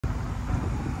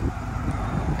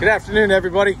Good afternoon,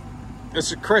 everybody.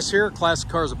 This is Chris here at Classic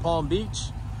Cars of Palm Beach.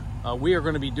 We are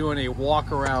going to be doing a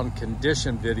walk around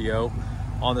condition video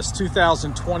on this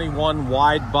 2021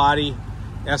 wide body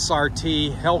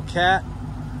SRT Hellcat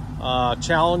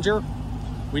Challenger.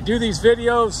 We do these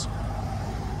videos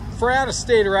for out of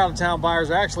state or out of town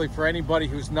buyers, actually for anybody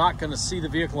who's not going to see the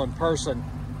vehicle in person.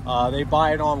 They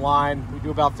buy it online. We do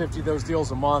about 50 of those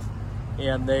deals a month,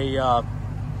 and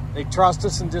they trust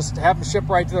us and just have them shipped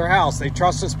right to their house. They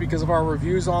trust us because of our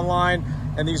reviews online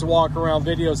and these walk around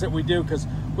videos that we do, because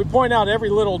we point out every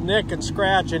little nick and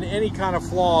scratch and any kind of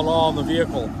flaw at all in the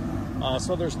vehicle.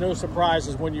 So there's no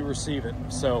surprises when you receive it.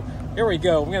 So here we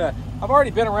go. I've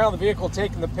already been around the vehicle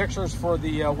taking the pictures for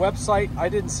the website. I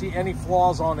didn't see any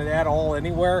flaws on it at all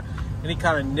anywhere, any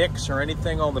kind of nicks or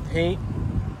anything on the paint.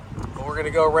 But we're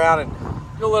gonna go around and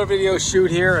do a little video shoot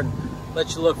here and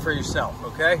let you look for yourself,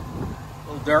 okay?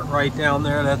 Dirt right down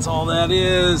there, that's all that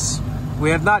is. We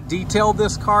have not detailed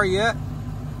this car yet,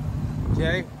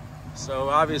 okay, so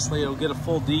obviously it'll get a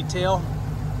full detail,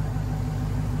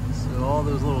 so all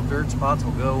those little dirt spots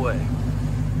will go away.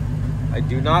 I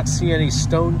do not see any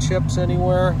stone chips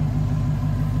anywhere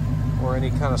or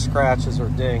any kind of scratches or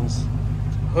dings.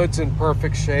 Hood's in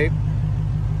perfect shape,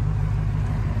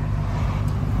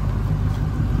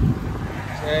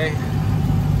 okay.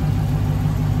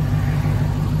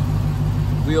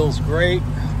 Wheels great,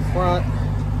 front,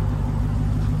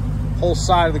 whole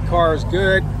side of the car is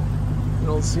good. I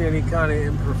don't see any kind of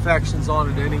imperfections on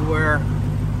it anywhere.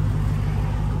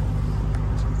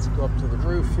 Let's go up to the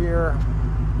roof here.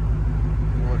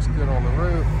 It looks good on the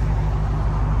roof.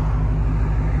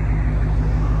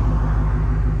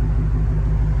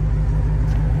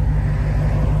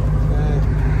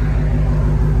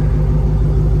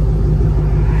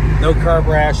 Okay. No curb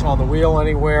rash on the wheel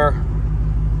anywhere.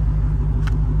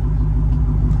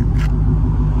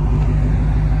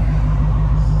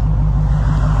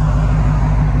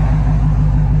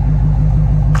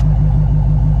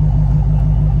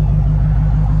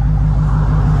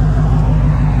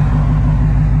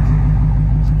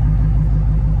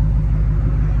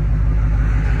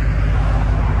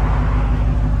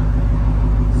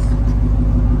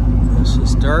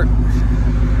 Dirt.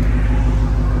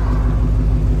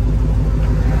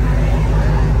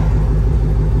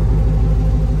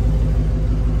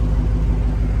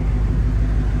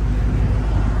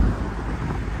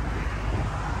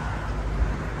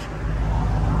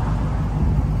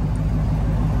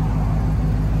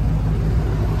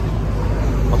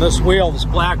 On this wheel, this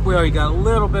black wheel, you got a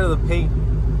little bit of the paint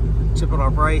chipping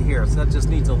off right here, so that just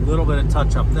needs a little bit of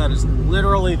touch up. That is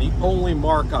literally the only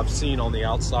mark I've seen on the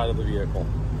outside of the vehicle.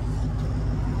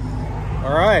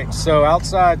 All right, so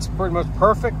outside's pretty much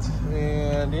perfect,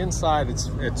 and inside it's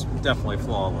definitely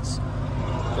flawless.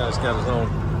 Guy's got his own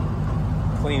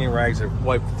cleaning rags that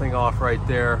wipe the thing off right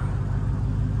there.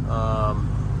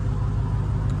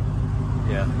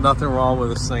 Yeah, nothing wrong with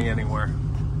this thing anywhere.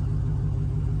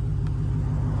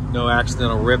 No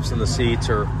accidental rips in the seats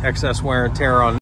or excess wear and tear on